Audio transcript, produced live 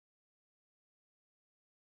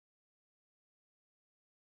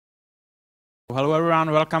Hello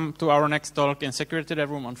everyone, welcome to our next talk in Security Dev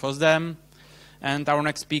Room on FOSDEM. And our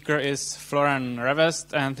next speaker is Florent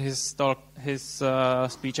Revest, and his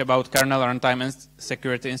speech about Kernel Runtime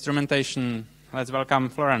Security Instrumentation. Let's welcome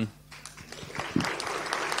Florent.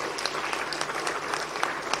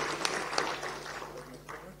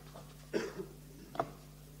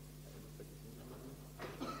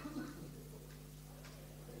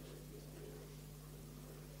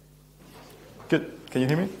 Good. Can you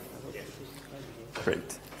hear me?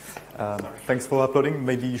 Great. Thanks for uploading.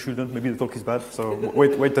 Maybe you shouldn't. Maybe the talk is bad. So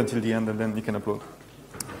wait until the end, and then you can upload.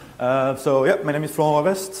 My name is Florent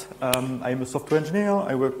Revest. I'm a software engineer.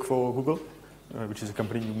 I work for Google, which is a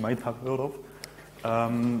company you might have heard of.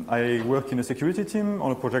 I work in a security team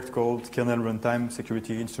on a project called Kernel Runtime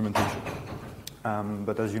Security Instrumentation.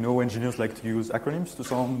 But as you know, engineers like to use acronyms to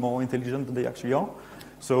sound more intelligent than they actually are.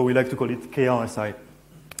 So we like to call it KRSI.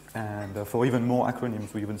 And for even more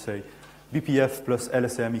acronyms, we even say BPF plus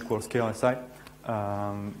LSM equals KRSI.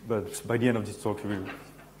 But by the end of this talk, you will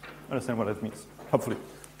understand what that means, hopefully.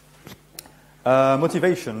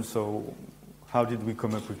 Motivation, so how did we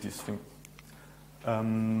come up with this thing?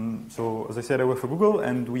 So as I said, I work for Google,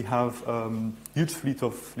 and we have a huge fleet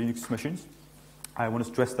of Linux machines. I want to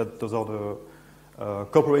stress that those are the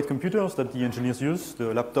corporate computers that the engineers use,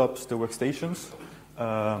 the laptops, the workstations,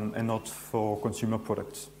 and not for consumer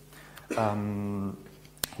products.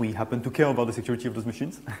 We happen to care about the security of those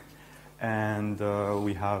machines, and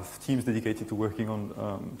we have teams dedicated to working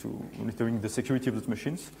on to monitoring the security of those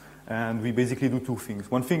machines. And we basically do two things.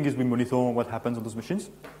 One thing is we monitor what happens on those machines,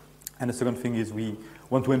 and the second thing is we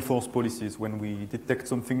want to enforce policies. When we detect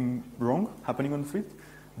something wrong happening on the fleet,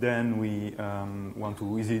 then we want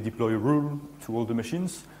to easily deploy a rule to all the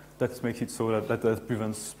machines that makes it so that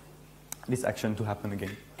prevents this action to happen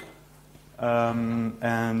again.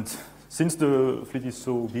 And since the fleet is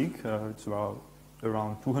so big, it's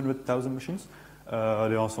around 200,000 machines,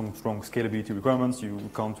 there are some strong scalability requirements. You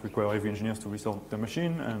can't require every engineer to restart the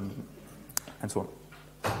machine, and so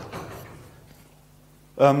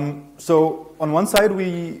on. So on one side,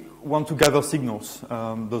 we want to gather signals.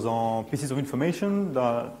 Those are pieces of information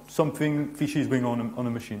that something fishy is going on a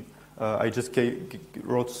machine. I just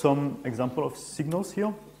wrote some example of signals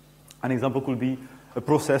here. An example could be a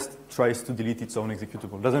process tries to delete its own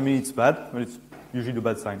executable. Doesn't mean it's bad, but it's usually the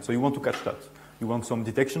bad sign. So you want to catch that. You want some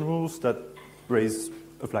detection rules that raise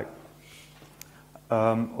a flag.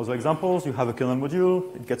 Other examples, you have a kernel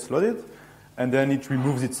module, it gets loaded, and then it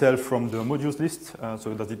removes itself from the modules list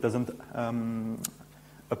so that it doesn't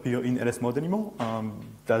appear in LS mode anymore.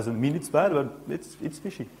 Doesn't mean it's bad, but it's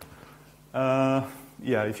fishy.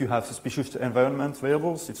 If you have suspicious environment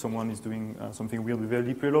variables, if someone is doing something weird with their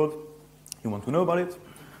deep reload, you want to know about it,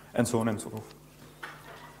 and so on and so forth.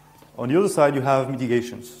 On the other side, you have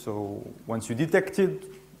mitigations. So once you detected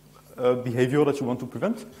a behavior that you want to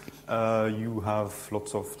prevent, you have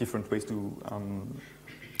lots of different ways to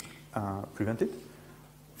prevent it.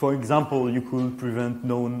 For example, you could prevent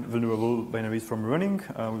known vulnerable binaries from running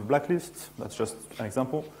with blacklist. That's just an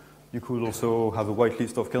example. You could also have a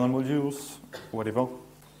whitelist of kernel modules, whatever.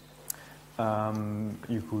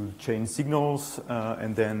 You could change signals,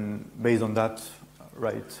 and then based on that,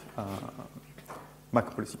 write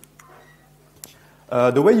MAC policy.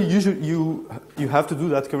 The way you have to do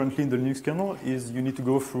that currently in the Linux kernel is you need to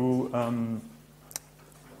go through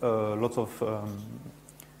lots of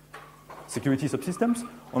security subsystems.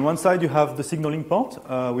 On one side, you have the signaling part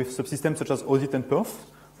with subsystems such as audit and perf,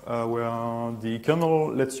 where the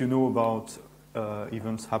kernel lets you know about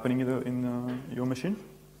events happening in your machine.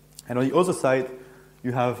 And on the other side,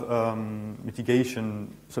 you have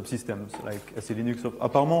mitigation subsystems like SE Linux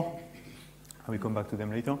apparemment. I will come back to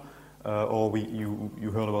them later. Or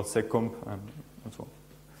you heard about seccomp and so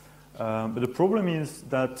on. But the problem is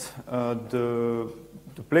that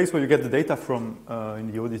the place where you get the data from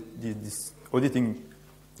in this auditing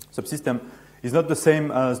subsystem is not the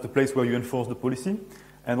same as the place where you enforce the policy,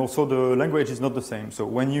 and also the language is not the same. So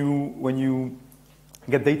when you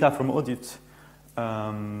get data from audit,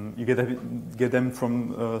 you get them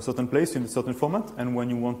from a certain place in a certain format, and when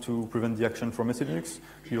you want to prevent the action from SE Linux,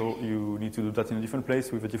 you need to do that in a different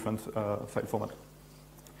place with a different file format.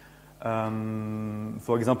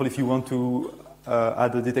 For example, if you want to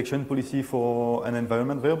add a detection policy for an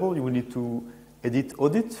environment variable, you will need to edit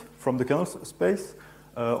audit from the kernel space,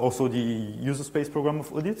 also the user space program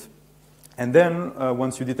of audit, and then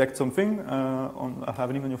once you detect something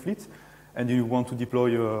happening on your fleet, and you want to deploy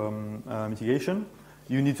mitigation,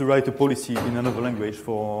 you need to write a policy in another language,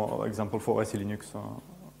 for example, for SE Linux,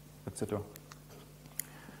 etc.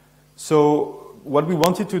 So what we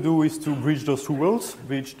wanted to do is to bridge those two worlds,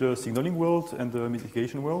 bridge the signaling world and the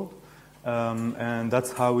mitigation world. And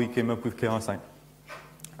that's how we came up with KRSI.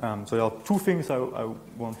 So there are two things I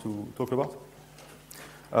want to talk about.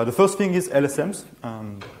 The first thing is LSMs.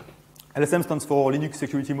 LSM stands for Linux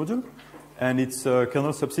Security Module, and it's a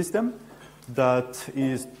kernel subsystem that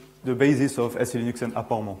is the basis of SE Linux and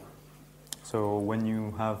Apparement. So when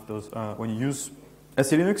you have those, when you use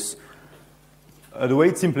SE Linux, the way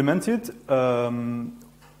it's implemented,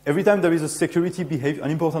 every time there is a security behavior,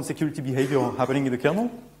 an important security behavior happening in the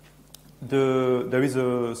kernel, there is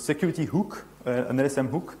a security hook, an LSM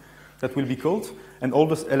hook that will be called, and all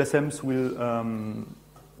those LSMs will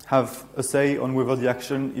have a say on whether the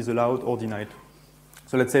action is allowed or denied.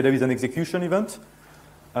 So let's say there is an execution event.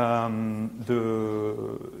 All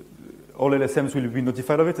LSMs will be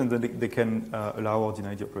notified of it, and then they can allow or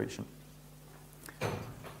deny the operation.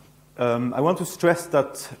 I want to stress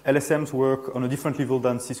that LSMs work on a different level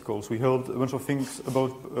than syscalls. We heard a bunch of things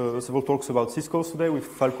about, several talks about syscalls today with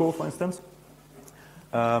Falco, for instance.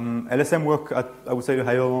 LSM work at, I would say, a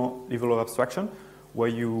higher level of abstraction, where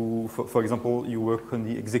you, for example, you work on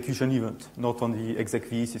the execution event, not on the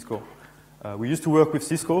execv syscall. We used to work with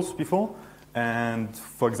syscalls before, and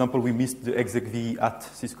for example, we missed the execv at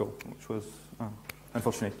syscall, which was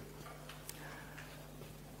unfortunate.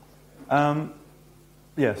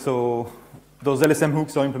 Yeah, so those LSM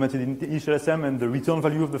hooks are implemented in each LSM, and the return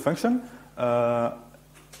value of the function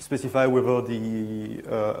specify whether the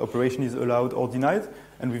operation is allowed or denied,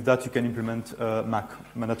 and with that you can implement MAC,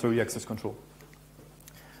 mandatory access control.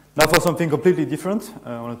 Now for something completely different,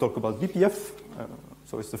 I want to talk about BPF.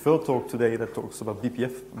 So it's the third talk today that talks about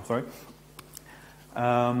BPF, I'm sorry.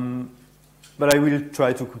 But I will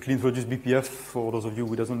try to quickly introduce BPF for those of you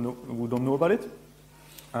who don't know about it.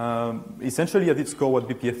 Essentially, at its core, what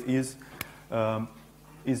BPF is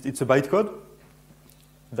it's a bytecode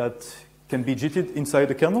that can be JITted inside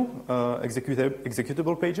the kernel,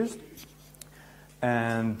 executable pages.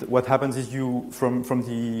 And what happens is you, from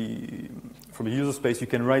the user space, you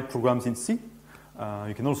can write programs in C.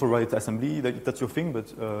 You can also write assembly, that's your thing,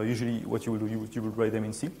 but usually what you will do, you will write them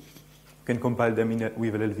in C. You can compile them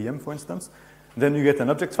with an LVM, for instance. Then you get an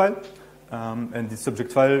object file, and this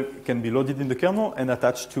object file can be loaded in the kernel and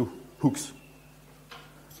attached to hooks.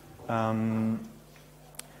 The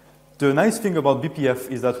nice thing about BPF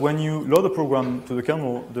is that when you load a program to the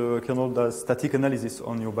kernel does static analysis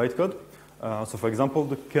on your bytecode. So for example,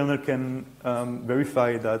 the kernel can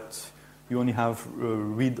verify that you only have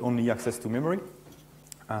read-only access to memory.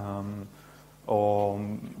 Or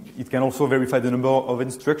it can also verify the number of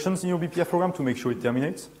instructions in your BPF program to make sure it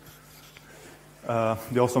terminates.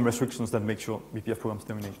 There are some restrictions that make sure BPF programs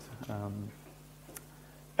terminate.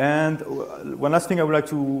 And one last thing I would like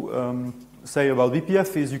to say about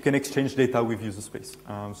BPF is you can exchange data with user space.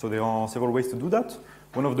 So there are several ways to do that.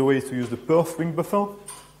 One of the ways is to use the perf ring buffer.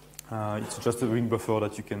 It's just a ring buffer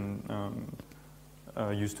that you can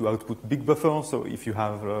use to output big buffer. So if you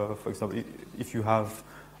have, for example, if you have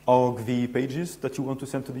argv pages that you want to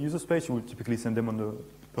send to the user space, you will typically send them on the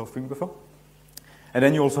perf ring buffer. And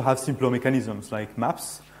then you also have simpler mechanisms like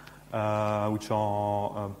maps, which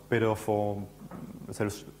are better for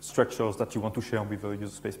structures that you want to share with a user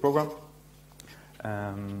space program.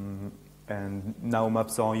 And now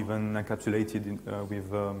maps are even encapsulated in,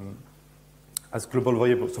 as global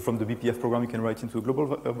variables. So from the BPF program, you can write into a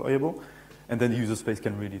global variable, and then the user space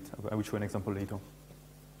can read it. I will show an example later.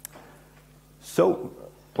 So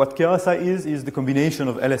what KRSI is the combination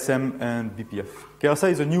of LSM and BPF.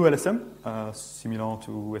 KRSI is a new LSM, similar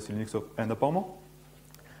to SE Linux and Apparement.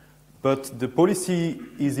 But the policy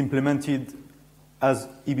is implemented as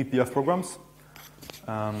eBPF programs,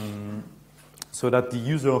 so that the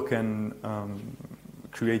user can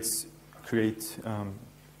create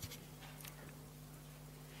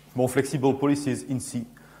more flexible policies in C.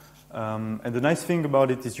 And the nice thing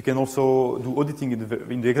about it is you can also do auditing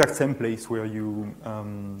in the exact same place where you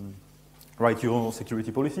write your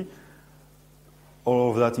security policy.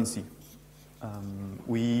 All of that in C.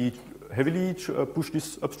 We heavily push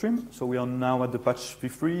this upstream, so we are now at the patch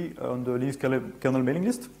v3 on the Linux kernel mailing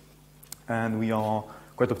list, and we are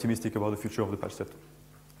quite optimistic about the future of the patch set.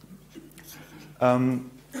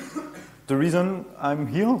 The reason I'm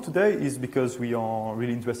here today is because we are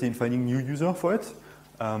really interested in finding new users for it.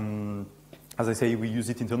 As I say, we use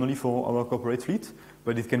it internally for our corporate fleet,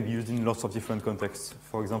 but it can be used in lots of different contexts.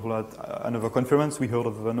 For example, at another conference, we heard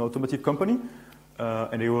of an automotive company,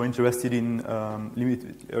 and they were interested in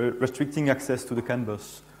restricting access to the CAN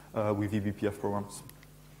bus with eBPF programs.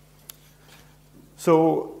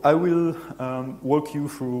 So I will walk you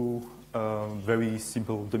through a very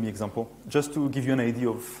simple dummy example, just to give you an idea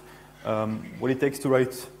of what it takes to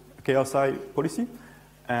write a KRSI policy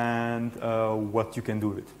and what you can do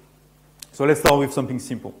with it. So let's start with something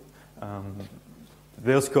simple.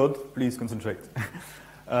 There's code, please concentrate.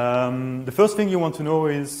 The first thing you want to know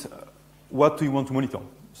is what do you want to monitor?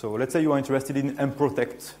 So let's say you are interested in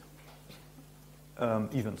unprotect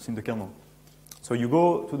events in the kernel. So you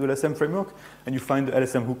go to the LSM framework and you find the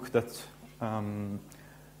LSM hook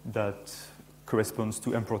that corresponds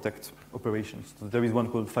to unprotect operations. So there is one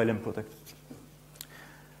called file unprotect.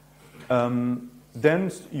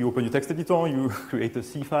 Then you open your text editor, you create a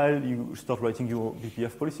C file, you start writing your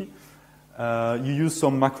BPF policy. You use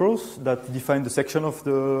some macros that define the section of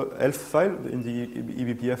the elf file in the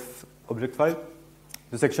eBPF object file.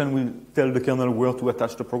 The section will tell the kernel where to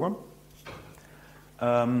attach the program.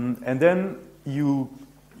 And then your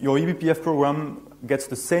eBPF program gets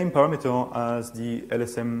the same parameter as the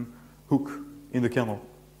LSM hook in the kernel.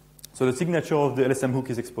 So the signature of the LSM hook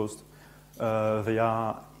is exposed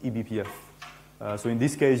via eBPF. So in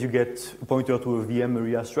this case, you get a pointer to a VM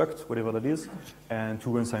area struct, whatever that is, and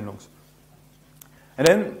 2 unsigned logs. And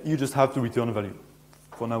then you just have to return a value.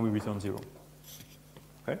 For now, we return 0.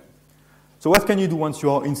 Okay? So what can you do once you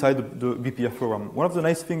are inside the BPF program? One of the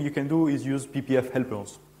nice things you can do is use BPF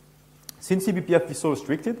helpers. Since eBPF is so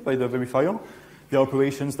restricted by the verifier, there are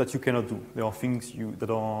operations that you cannot do. There are things that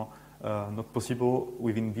are not possible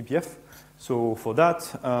within BPF. So for that,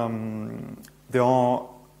 there are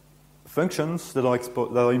functions that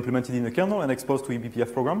are implemented in the kernel and exposed to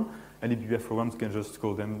eBPF program, and eBPF programs can just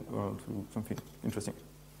call them to something interesting.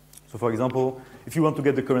 So for example, if you want to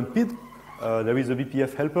get the current PID, there is a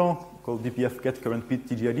BPF helper called BPF get current PID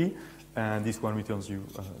TGID, and this one returns you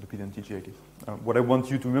the PID and TGID. What I want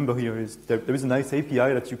you to remember here is there is a nice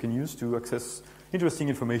API that you can use to access interesting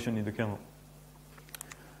information in the kernel.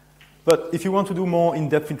 But if you want to do more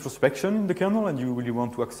in-depth introspection in the kernel and you really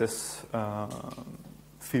want to access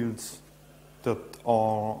fields that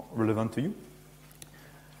are relevant to you,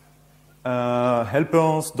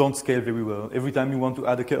 helpers don't scale very well. Every time you want to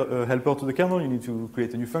add a helper to the kernel, you need to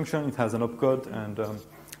create a new function. It has an opcode,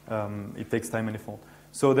 and it takes time and effort.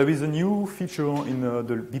 So there is a new feature in the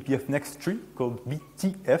BPF next tree called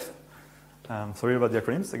BTF. Sorry about the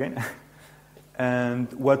acronyms again.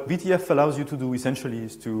 And what BTF allows you to do essentially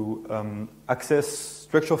is to access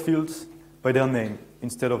structure fields by their name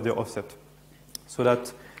instead of their offset. So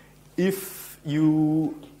that if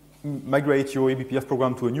you migrate your eBPF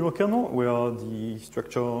program to a newer kernel where the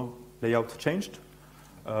structure layout changed,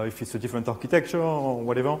 if it's a different architecture or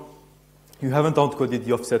whatever, you haven't hard-coded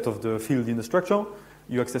the offset of the field in the structure,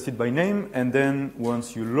 you access it by name, and then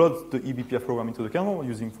once you load the eBPF program into the kernel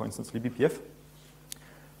using, for instance, eBPF,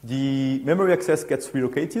 the memory access gets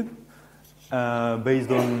relocated based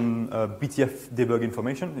on BTF debug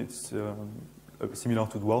information. It's similar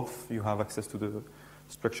to Dwarf. You have access to the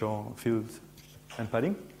structure, field, and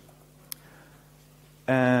padding.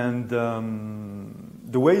 And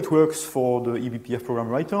the way it works for the eBPF program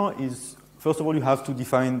writer is, first of all, you have to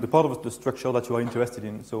define the part of the structure that you are interested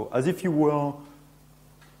in. So as if you were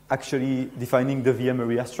actually defining the VM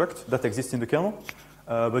area struct that exists in the kernel,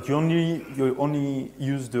 but you only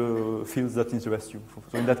use the fields that interest you.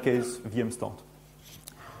 So in that case, VM start.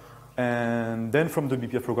 And then from the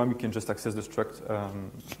BPF program, you can just access the struct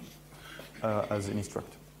as any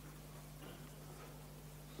struct.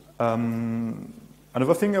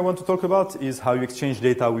 Another thing I want to talk about is how you exchange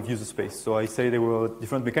data with user space. So I say there were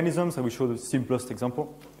different mechanisms. I will show the simplest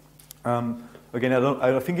example. Again,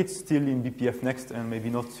 I think it's still in BPF next and maybe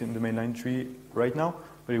not in the mainline tree right now,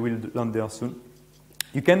 but it will land there soon.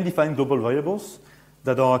 You can define global variables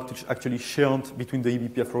that are actually shared between the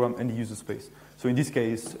eBPF program and the user space. So in this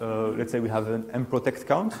case, let's say we have an mprotect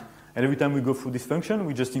count, and every time we go through this function,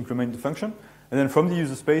 we just increment the function. And then from the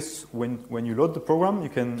user space, when you load the program, you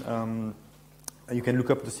can look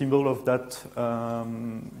up the symbol of that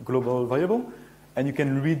global variable, and you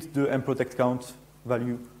can read the mprotect count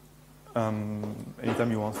value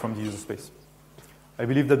anytime you want from the user space. I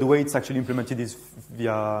believe that the way it's actually implemented is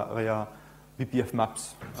via BPF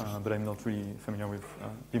maps, but I'm not really familiar with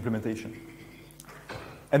the implementation.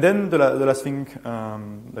 And then the last thing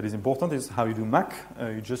that is important is how you do MAC.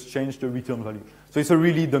 You just change the return value. So it's a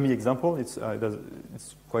really dummy example. It's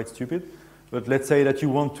quite stupid. But let's say that you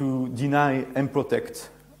want to deny mprotect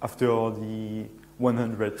after the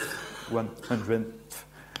 100th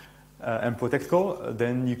mprotect call.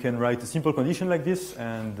 Then you can write a simple condition like this,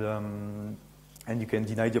 and you can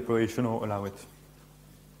deny the operation or allow it.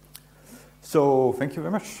 So thank you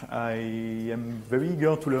very much. I am very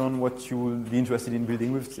eager to learn what you will be interested in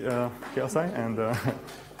building with KRSI, and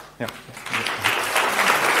Yeah.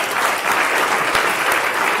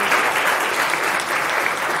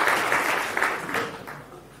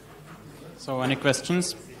 So, any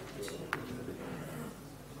questions?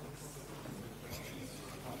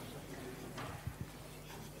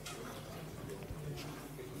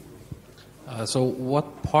 So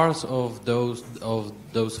what parts of those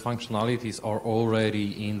functionalities are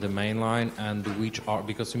already in the mainline, and which are,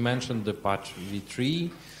 because you mentioned the patch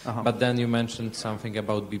v3, but then you mentioned something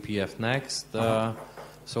about BPF next.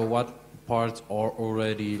 So what parts are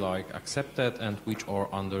already like accepted and which are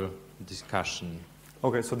under discussion?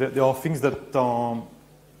 Okay, so there are things that are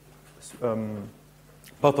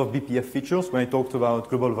part of BPF features. When I talked about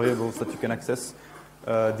global variables that you can access,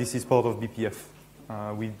 this is part of BPF.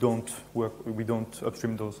 We don't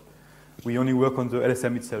upstream those. We only work on the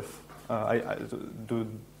LSM itself.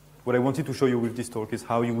 What I wanted to show you with this talk is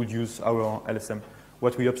how you would use our LSM.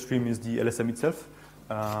 What we upstream is the LSM itself,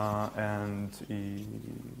 and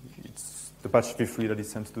it's the patch v3 that is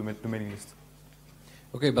sent to the mailing list.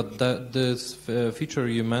 Okay, but this feature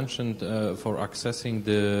you mentioned for accessing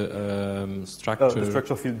the structure... the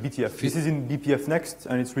structure field, BTF. This is in BPF Next,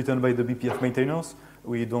 and it's written by the BPF maintainers.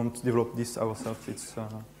 We don't develop this ourselves. It's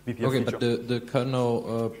BPF okay, feature. but the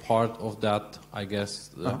kernel part of that, I guess,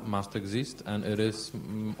 must exist, and it is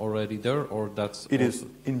already there, or that's... It is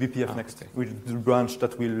in BPF Next, which is the branch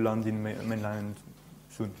that will land in mainline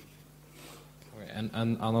soon.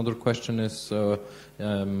 And another question is, well,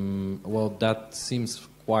 that seems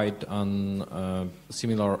quite a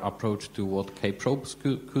similar approach to what kprobes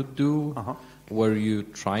could do. Were you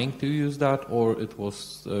trying to use that, or it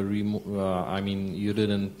was, I mean, you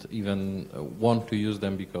didn't even want to use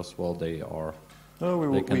them because, well, they are... No,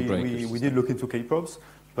 we did look into kprobes,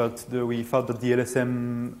 but we thought that the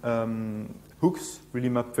LSM hooks really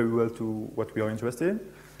map very well to what we are interested in.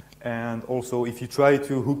 And also, if you try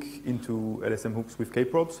to hook into LSM hooks with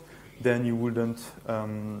kprobes, then you wouldn't...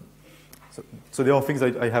 So there are things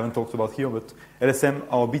I haven't talked about here, but LSM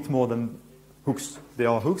are a bit more than hooks. They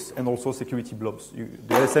are hooks and also security blobs.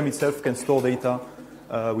 The LSM itself can store data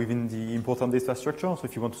within the important data structure. So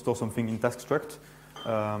if you want to store something in task struct,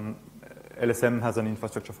 LSM has an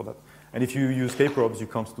infrastructure for that. And if you use kprobes, you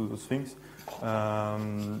can't do those things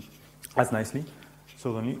as nicely,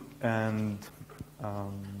 certainly. And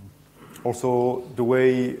also, the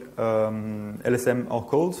way LSM are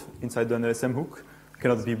called inside an LSM hook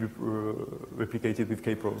cannot be replicated with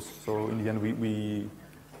kprobes. So in the end,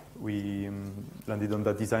 we landed on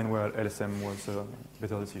that design where LSM was a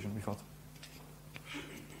better decision, we thought.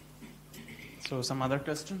 So some other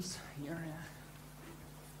questions here?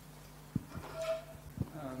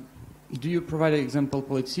 Do you provide example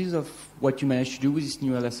policies of what you managed to do with this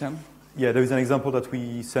new LSM? Yeah, there is an example that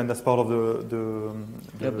we send as part of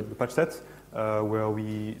the patch set, where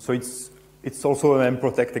so it's also an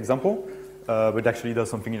mprotect example, but actually does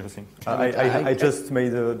something interesting. I just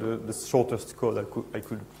made the shortest code I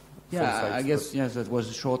could. Yeah, I guess yes, that was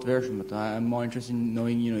a short version, but I'm more interested in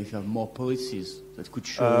knowing, if you have more policies that could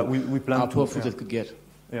show we plan how powerful that could get.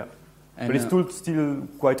 Yeah, and but it's still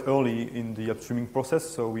quite early in the upstreaming process,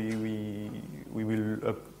 so we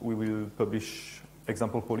will publish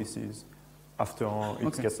example policies after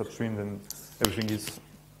it gets upstreamed and everything is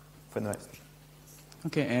finalized.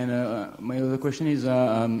 Okay, and my other question is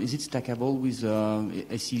it stackable with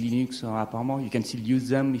SE Linux or AppArmor? You can still use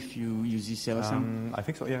them if you use this LSM? I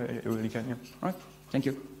think so, yeah, you really can, yeah. All right, thank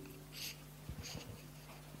you.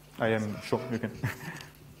 I am sure you can.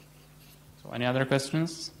 So any other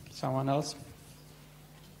questions? Someone else?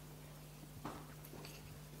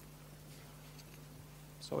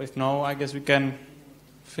 So if no, I guess we can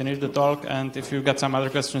finish the talk, and if you've got some other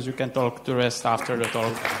questions, you can talk to the rest after the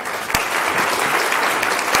talk.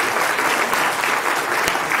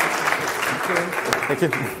 Thank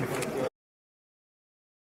you.